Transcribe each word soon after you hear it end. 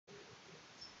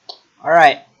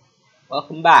Alright,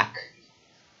 welcome back.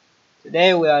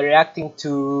 Today we are reacting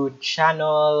to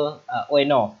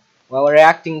we're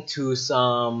reacting to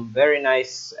some very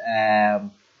nice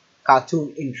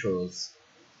cartoon intros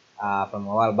from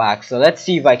a while back. So let's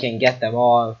see if I can get them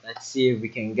all. Let's see if we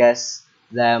can guess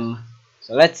them.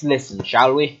 So let's listen,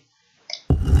 shall we?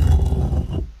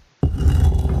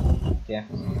 Okay,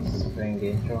 let's bring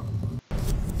the intro.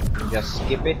 Just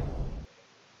skip it.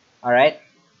 Alright.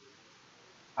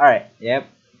 Alright, yep.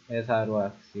 Here's how it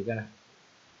works. You're gonna.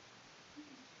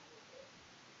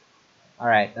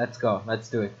 Alright, let's go. Let's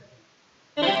do it.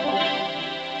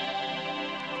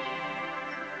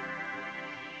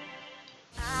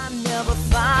 I never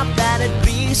thought that it'd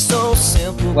be so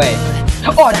simple. Wait.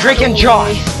 Oh, Drake and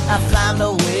Josh! I found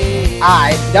a way.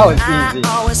 That was easy.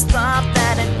 I always thought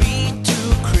that it'd be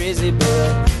too crazy,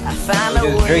 but I found a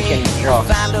way. Drake and Josh.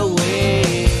 I found a way.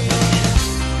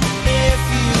 If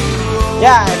you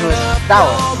Yeah, that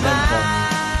was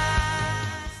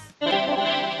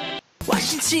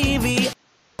watching TV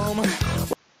home,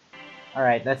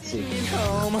 Alright, let's see.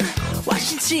 home,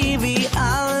 watching TV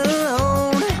all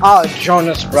alone. Oh,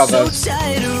 Jonas Brothers. So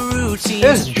tired of routine.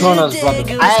 This is Jonas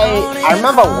Brothers. I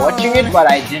remember watching it, but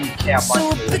I didn't care much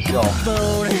So for the pick up the show.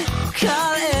 phone,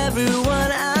 call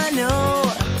everyone I know.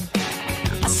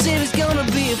 I said it's gonna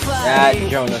be a fight. Yeah,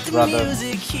 Jonas The Brothers.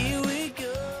 music, here we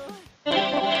go.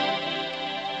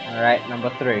 Alright, number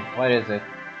 3. What is it?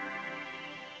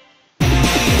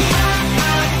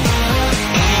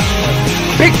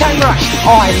 Big Time Rush!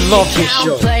 Oh, I love this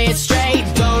show. Play it straight,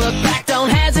 don't look back, don't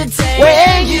hesitate.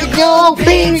 Where you go,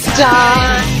 Big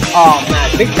Time! Oh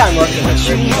man, Big Time Rush is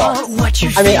a great show.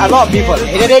 I mean, a lot of people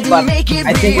hated it, but I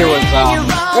think it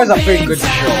was a pretty good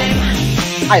show.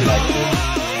 I like it.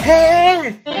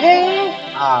 Hey,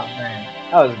 hey! Ah man,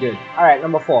 that was good. Alright,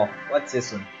 number 4. What's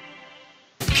this one?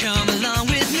 Come along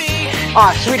with me.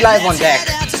 Ah, Sweet Life on Deck.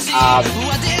 That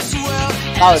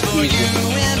was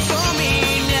easy.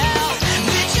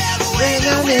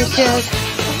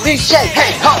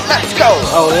 Hey, ho, let's go!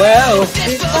 Oh well,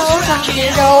 it's all I can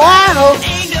go out.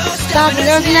 Stopping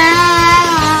us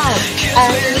now. I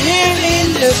live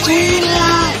in the sweet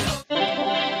life.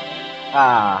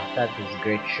 Ah, that was a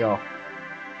great show.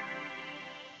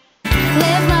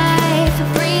 Live life,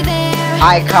 breathe air.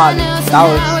 iCarly.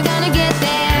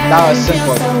 That was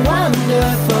simple.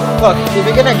 Look, if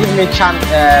you're gonna give me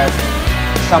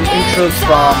some intros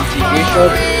from TV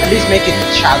shows, at least make it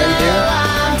challenging.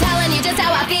 I'm telling you just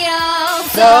how I feel.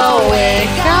 So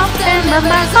wake up and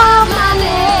remember my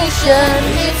nation.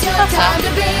 It's your time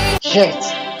to be. Shit!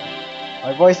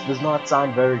 My voice does not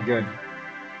sound very good.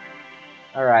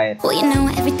 Alright. Well, you know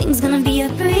everything's gonna be a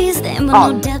breeze. There will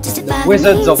no doubt just The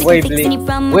Wizards of Waverly.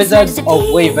 Wizards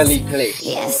of Waverly Place.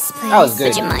 Yes, please. That was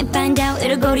good. But you might find out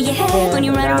it'll go to your head when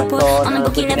you write a report on a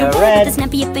book you never Never read. read. With the snap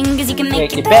of your fingers, you can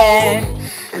make it back. better.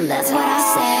 And that's what I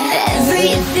said.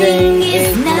 Everything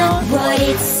is not what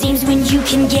it seems when you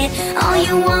can get all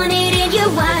you wanted in your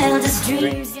wildest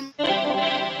dreams.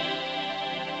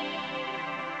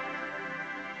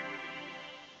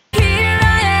 Here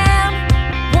I am,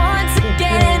 once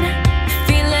again,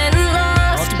 feeling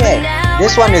lost. Okay, But now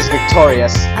this one is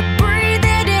victorious. I breathe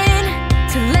it in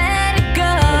to let it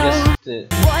go.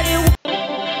 What it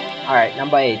Alright,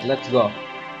 number 8, let's go.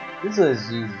 This was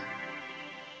easy.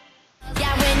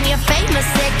 Yeah, when you're famous,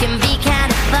 it can be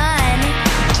kind of fun.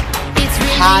 It's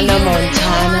really Hannah you Montana.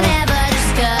 no one ever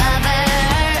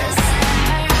discovers.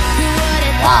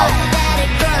 Wow.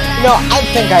 No, I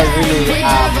think I really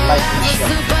like this show.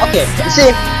 Okay, you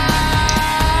see,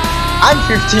 I'm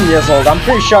 15 years old. I'm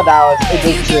pretty sure that I was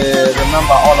able to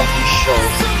remember all of these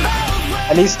shows.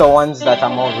 At least the ones that are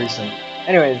more recent.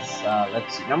 Anyways,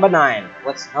 let's see. Number 9.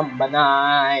 What's number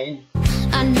 9?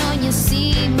 I know you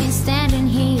see me standing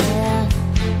here.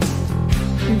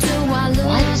 Do I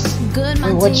look good, my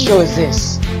Wait, what dear? show is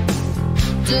this?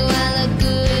 Do I look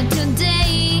good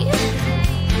today?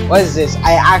 What is this?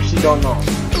 I actually don't know.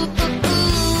 Ooh, ooh,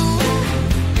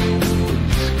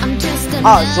 ooh. I'm just a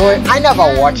Oh, Zoe, I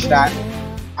never watched that.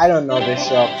 I don't know this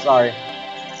show. Sorry.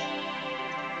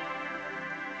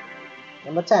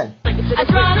 Number 10.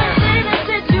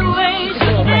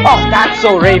 Oh, That's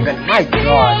So Raven. My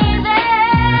God.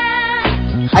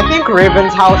 I think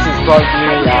Raven's house is probably a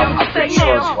good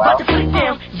show as well.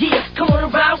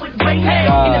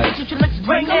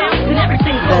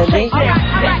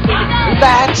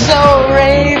 That's so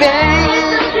Raven.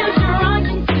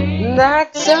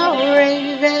 That's so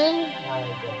Raven.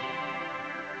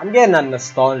 I'm getting a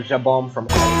nostalgia bomb from.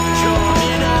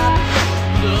 Joining up,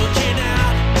 looking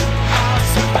out, I'll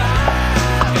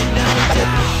survive another day.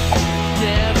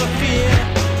 Never fear,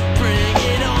 bring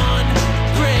it on.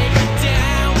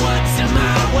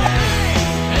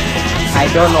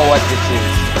 don't know what this is.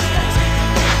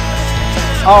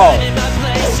 Oh,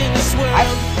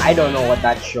 I don't know what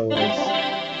that show is.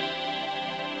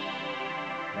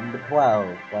 Number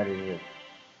 12. What is it?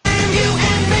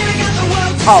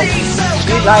 Oh,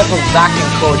 Sweet Life of Zack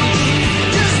and Cody.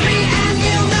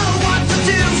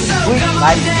 Sweet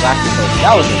Life of Zack and Cody.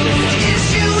 That was a good one.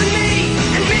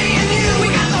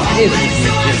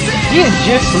 These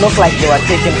just look like they were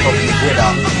taken from the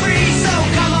Twitter.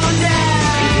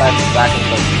 Sweet Life of Zack and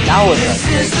Cody. That was a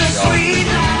great show.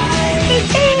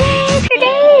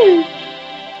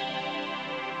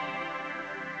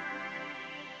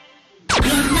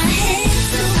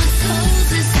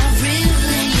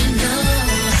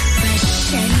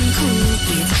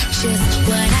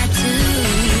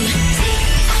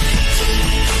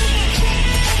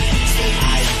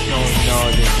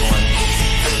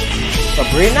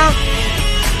 Sabrina?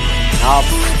 Nope.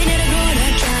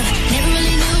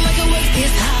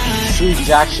 True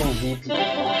Jackson VP.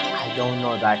 I don't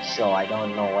know that show. I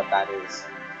don't know what that is.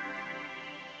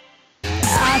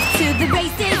 Off to the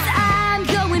races, I'm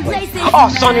going places. Oh,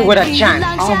 Sonny with a chant.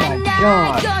 Oh my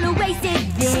god. Gonna waste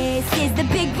it. This is the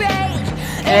big break.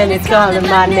 And it's calling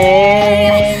my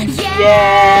name.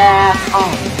 Yeah.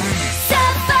 Oh.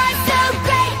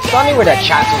 Sonny with a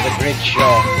chant was a great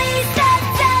show.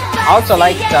 I also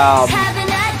liked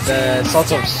the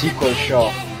sort of sequel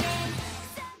show.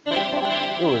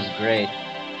 It was great.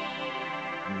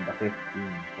 Number 15.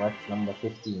 What's number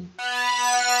 15?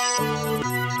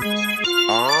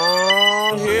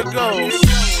 Oh, here it goes.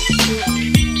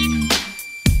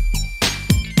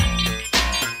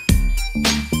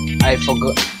 I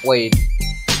forgot. Wait.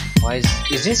 Why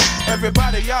is this?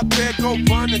 Everybody out there, go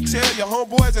run and tell your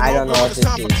homeboys and I don't know what this is.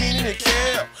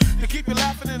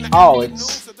 Oh,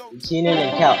 it's Kenan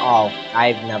and Kel. Oh,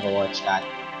 I've never watched that.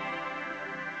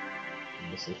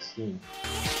 Number 16.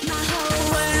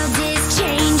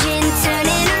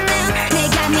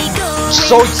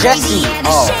 So Jesse.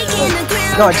 Oh,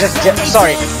 wait. No, just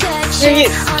sorry.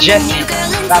 Jesse.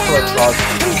 That's what it's called.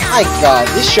 My God,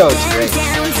 this show is great.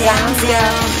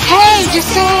 Hey,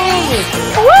 Jesse.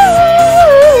 Woo!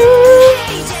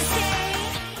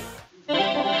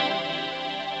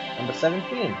 Number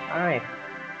 17. All right.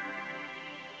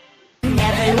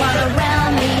 Everyone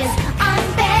around me is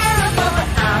unbearable, but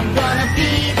I'm gonna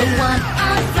be the one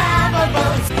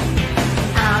unflappable.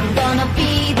 I'm gonna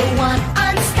be the one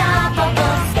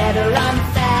unstoppable. Better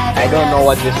unfabulous. I don't know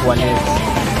what this one is.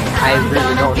 I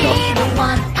really don't know. Be the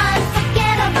one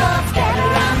unforgettable. Better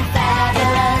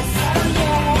unfabulous.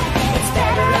 It's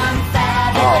better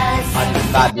unfabulous. Oh,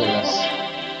 Unfabulous.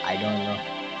 I don't know.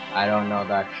 I don't know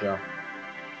that show.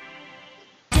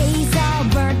 Days all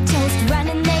burnt toast,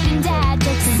 running late and dad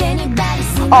jokes. Has anybody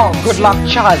seen Oh, that Good show? Luck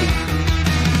Charlie.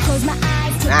 Close my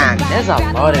eyes, take Man, a there's a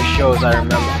ride, lot of shows I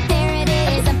remember. there it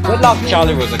is, I'm Good Luck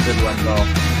Charlie was a good one though.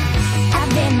 I've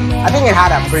been there. I think it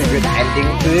had a pretty good ending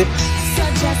to it.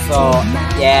 So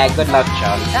yeah, Good Luck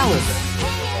Charlie. That was it.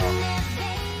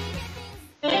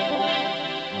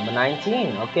 Number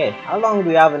 19. Okay, how long do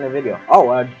we have in the video? Oh,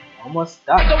 we're almost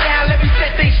done. So now let me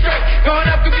set things straight. Growing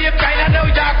up could be a pain, I know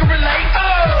y'all can relate.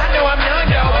 Oh, I know I'm young,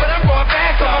 yo, but I'm going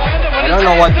back. So I don't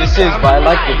know what this is, but I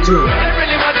like the tune. I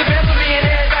really want the best for me and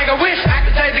everything. I wish I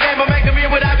could change the game, but make them hear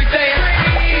what I be saying.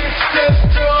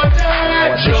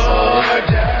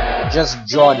 Just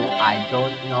Jordan. I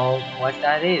don't know what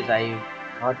that is. I'm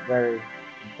not very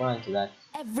inclined to that.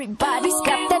 Everybody's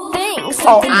got that thing. Oh,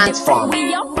 Something Ants different Farm.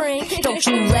 we all bring. Don't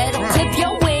you let them clip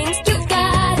your wings. You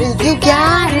got it. You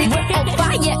got it. We're on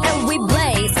fire and we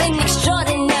blaze in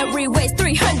extraordinary ways.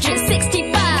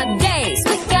 365 days.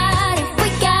 We got it. We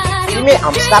got it. You mean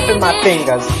I'm snapping my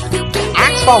fingers?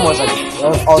 Ants Farm was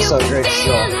also a great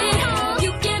show.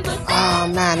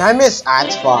 Oh man, I miss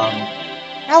Ants Farm.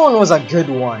 That one was a good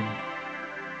one.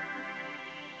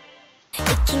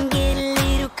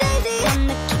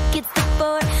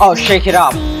 Oh, Shake It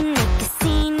Up.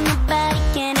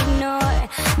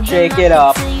 Shake it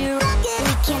up.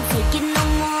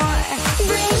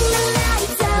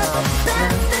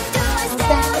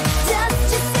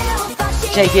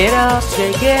 Shake it up,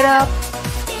 shake it up.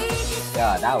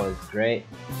 Yeah, that was great.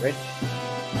 Rich.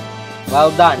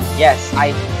 Well done. Yes,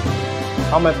 I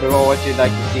comment below what you'd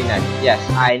like to see next. Yes,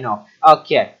 I know.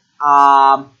 Okay.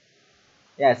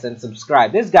 Yes, and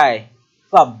subscribe. This guy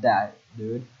subbed that,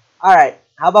 dude. Alright,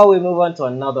 how about we move on to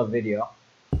another video?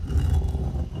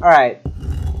 Alright.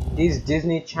 These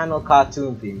Disney Channel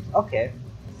cartoon themes. Okay.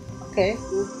 Okay.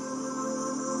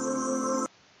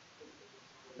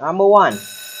 Number 1.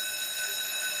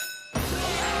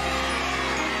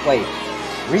 Wait.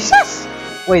 Recess?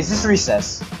 Wait, is this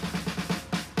Recess?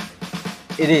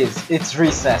 it is. It's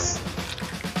Recess.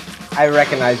 I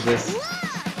recognize this.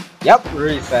 Yep,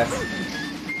 Recess.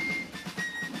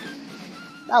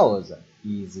 That was an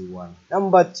easy one.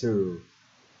 Number 2.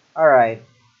 Alright.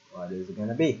 What is it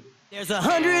gonna be? There's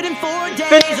 104 days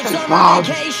Phineas of and summer Ferb.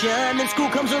 vacation, and school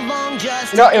comes along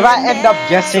just You know, if I end up to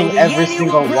guessing end. every The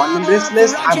single annual one in this program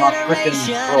list, for I'm a our freaking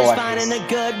generation pro is at finding this. a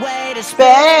good way to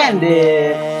Spend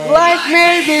it like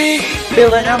maybe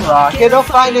building a rocket or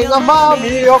finding a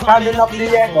mommy or climbing up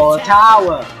the Echo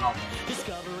Tower.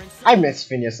 I miss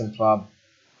Phineas and Ferb.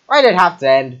 Why did it have to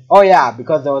end? Oh yeah,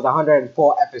 because there was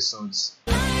 104 episodes.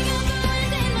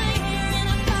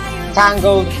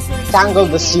 Tangled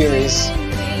the series.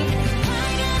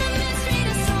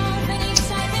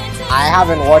 I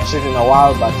haven't watched it in a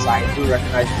while, but I do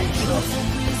recognize the show.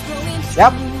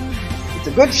 Yep, it's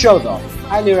a good show though.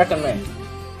 Highly recommend.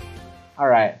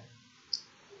 Alright,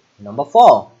 number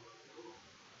 4.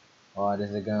 What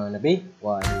is it going to be?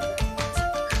 What is it?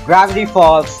 Gravity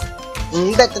Falls.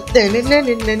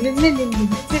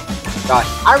 God,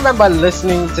 I remember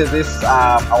listening to this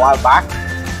a while back.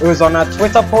 It was on a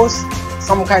Twitter post,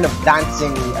 some kind of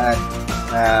dancing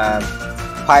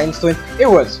Pine Twin. It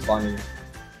was funny.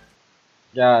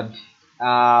 God.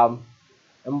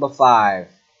 Number 5.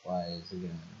 What is it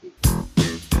gonna be?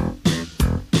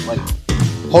 Wait,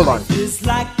 hold on.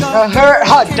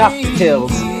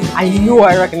 DuckTales. I knew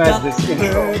I recognized this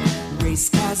intro.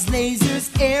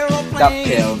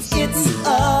 DuckTales. It's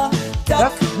a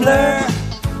duck blur.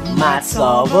 Might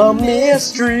solve a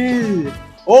mystery.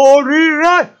 Or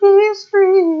rewrite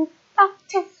history.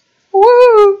 DuckTales.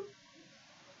 Woo!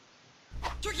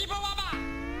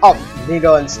 Oh,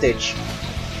 Lilo and Stitch.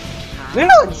 Lilo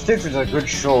and Stitch is a good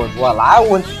show as well. I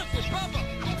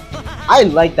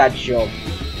like that show.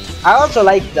 I also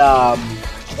liked what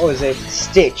was it?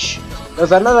 Stitch. There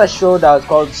was another show that was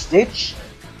called Stitch.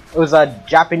 It was a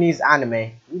Japanese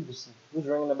anime. Who's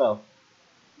ringing the bell?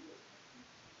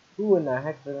 Who in the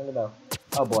heck is ringing the bell?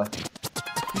 Oh boy.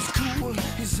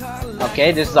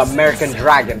 Okay, this is American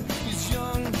Dragon.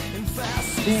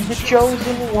 He's the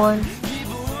chosen one.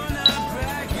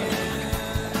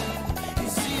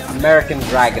 American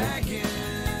Dragon.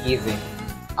 Easy.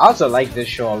 I also like this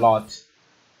show a lot.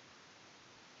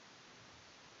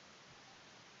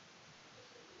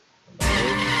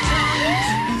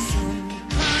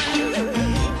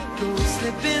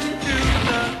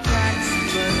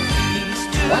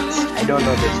 What? I don't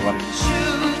know this one.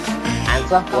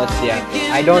 Answer? What's the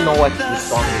answer? I don't know what this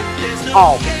song is.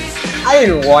 Oh, I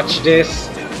didn't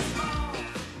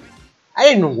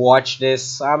watch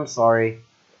this. I'm sorry.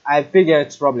 I figure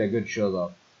it's probably a good show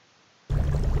though.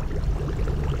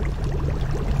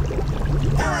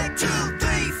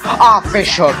 Ah,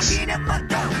 fish hooks.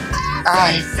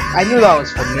 I knew that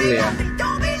was familiar.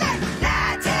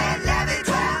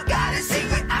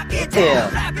 Yeah.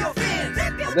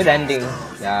 A good ending,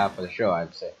 yeah, for the show,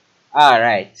 I'd say.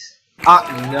 Alright.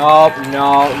 Nope,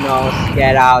 no.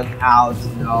 Get out,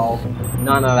 no.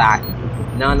 None of that,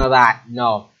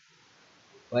 no.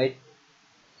 Wait.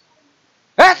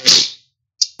 The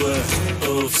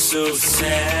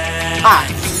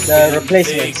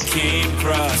Replacements.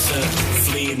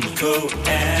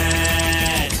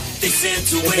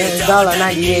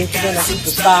 $1.98 for a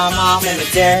superstar mom and a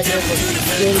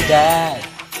dad.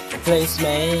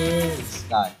 Replacements.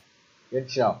 God,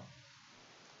 good show.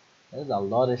 There's a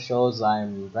lot of shows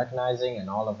I'm recognizing, and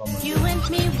all of them are You and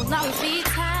me will always be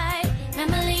tight.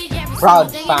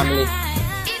 Proud Family.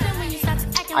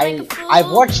 I've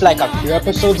watched like a few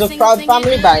episodes of Proud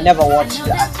Family, but I never watched it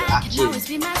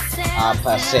actually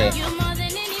per se.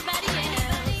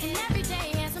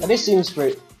 But this seems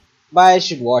pretty. But I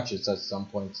should watch it at some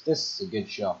point. This is a good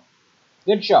show.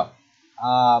 Good show.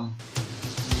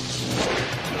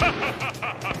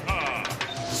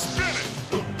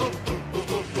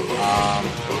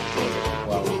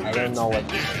 Well, I don't know what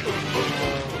this is.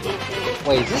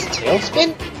 Wait, is this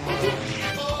Tailspin?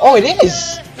 Oh, it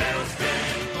is!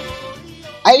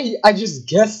 I just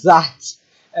guessed that.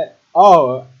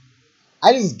 Oh,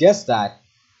 I just guessed that.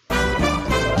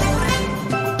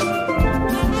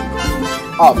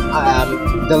 Oh,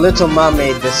 The Little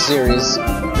Mermaid, the series.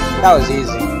 That was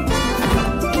easy.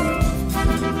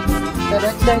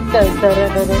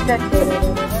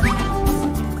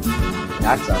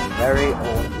 That's a very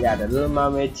old, yeah, the Little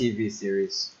Mermaid TV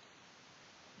series.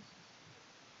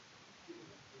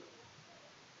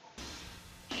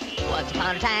 Once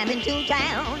upon a time in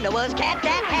Toontown, there was a cat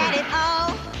that had it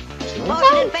all.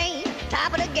 Fortune and fame,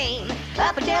 top of the game,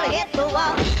 up until he hit the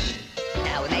wall.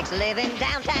 Now he makes a living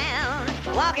downtown,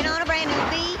 walking on a brand new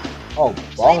beat. Oh,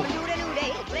 bonk.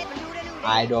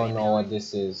 I don't know what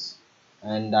this is.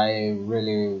 and I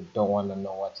really don't want to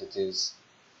know what it is.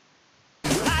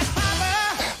 Like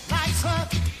Papa, like Son,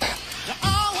 you're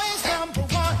always number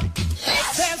one.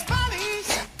 There's buddies,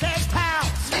 there's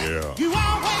pals. Yeah. You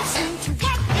always seem to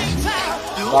work things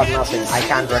out. Got nothing. I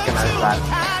can't recognize that.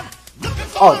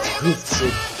 Oh, it's Goof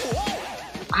Troop.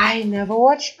 I never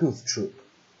watched Goof Troop.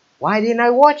 Why didn't I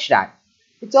watch that?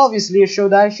 It's obviously a show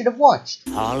that I should have watched.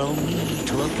 Follow me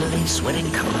to a place where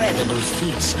incredible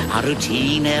feats are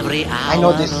routine every hour I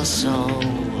know this. or so.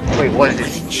 Wait, what is Where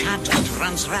this? enchantment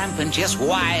runs rampant, just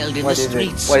wild in What the is it?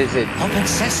 streets. What is it? Open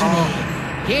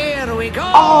sesame. Here we go.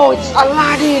 Oh, it's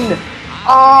Aladdin!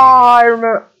 Oh, I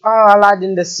remember. Oh,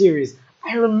 Aladdin the series.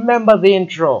 I remember the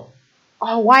intro.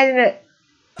 Oh, why didn't it?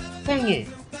 Dang it.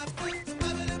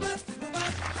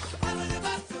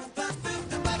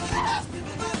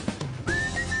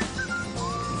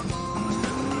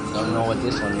 Don't know what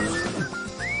this one is.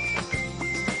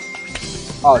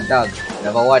 Oh, Doug.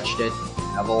 Never watched it.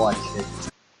 Never watched it.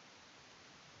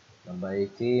 Number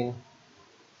 18.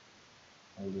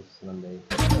 And this is number 18.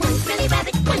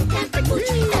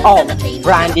 Oh,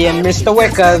 Brandy and Mr.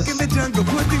 Wickers.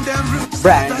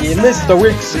 Brandy and Mr.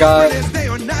 Wickers.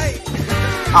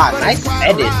 Ah, nice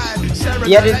edit.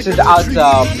 He edited out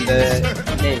the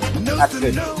name. That's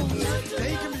good.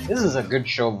 This is a good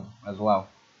show as well.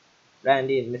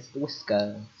 Brandy and Mr.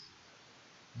 Whiskers.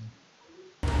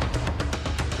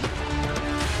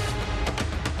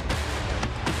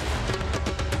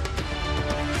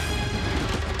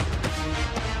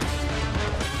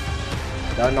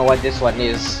 Don't know what this one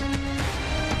is.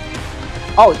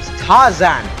 Oh, it's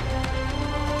Tarzan.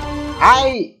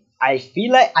 I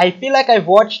feel like I've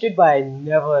watched it, but I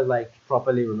never like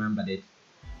properly remembered it.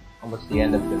 Almost the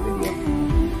end of the video.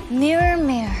 Mirror,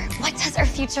 mirror, what does our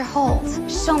future hold?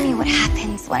 Show me what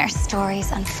happens when our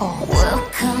stories unfold.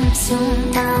 Welcome to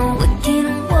my wicked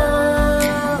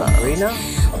world. Arena?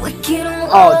 Wicked world.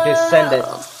 Oh, Descendant.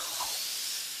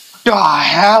 The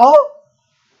hell?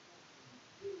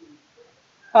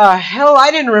 Hell,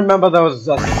 I didn't remember there was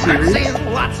a series.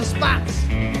 Lots of spots,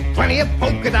 plenty of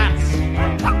polka dots.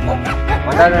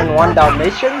 101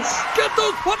 Dalmatians? Get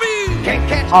those puppies! Can't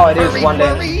catch Oh, it is furry one day.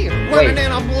 flurry, Wait. running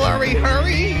in a blurry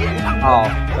hurry. Oh,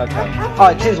 okay. Oh,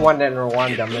 it is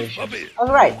 101 Dalmatians.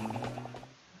 Alright.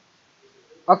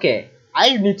 Okay,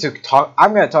 I need to talk.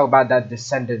 I'm gonna talk about that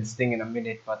Descendants thing in a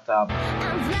minute, but I'm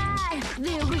fly,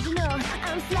 the original.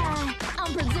 I'm fly,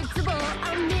 unpredictable.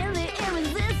 I'm nearly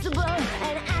irresistible,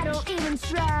 and I don't even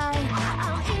try.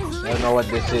 I'm easily I don't know what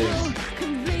this is.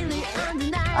 completely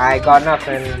undeniable. I got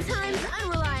nothing. Sometimes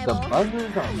unreliable. The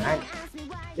buzzers are nice.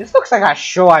 This looks like a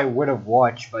show I would have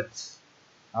watched, but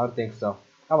I don't think so.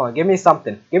 Come on, give me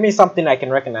something. Give me something I can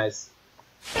recognize.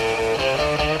 Who's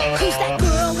that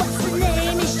girl? What's her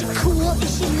name? Is she cool?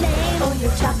 Is she lame? Oh,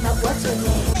 you're talking about what's her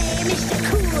name? Is she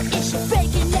cool? Is she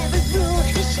breaking every rule?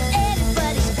 Is she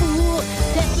anybody's fool?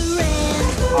 Pepper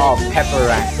Ann. Oh, Pepper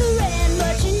Ann. Pepper Ann,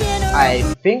 marching in a I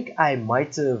think I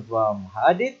might have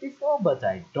heard it before, but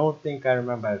I don't think I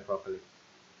remember it properly.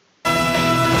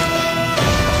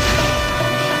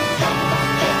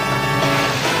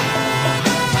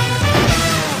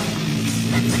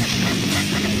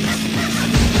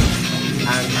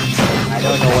 And I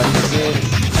don't know what this is.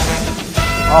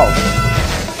 Oh.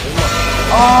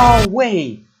 Oh,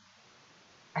 wait.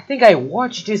 I think I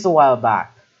watched this a while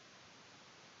back.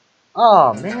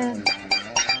 Oh, man.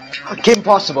 Kim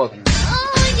Possible.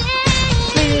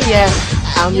 Yeah,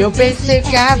 I'm your basic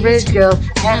average girl,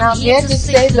 and I'm here to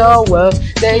save the world.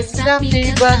 There's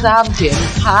nothing but I'm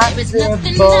impossible,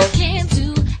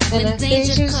 and I think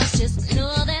just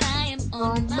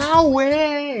on my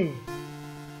way.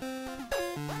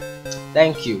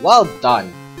 Thank you. Well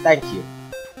done. Thank you.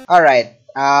 All right.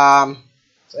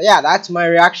 So yeah, that's my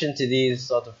reaction to these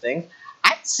sort of things.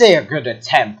 I'd say a good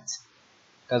attempt.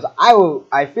 Because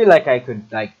I feel like I could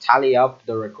like tally up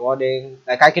the recording.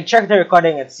 Like I could check the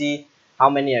recording and see how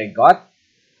many I got.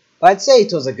 But I'd say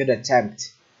it was a good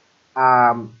attempt.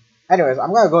 Anyways,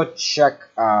 I'm gonna go check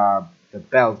the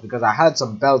bells because I heard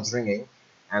some bells ringing,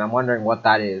 and I'm wondering what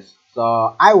that is.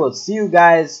 So I will see you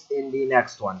guys in the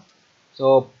next one.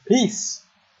 So peace.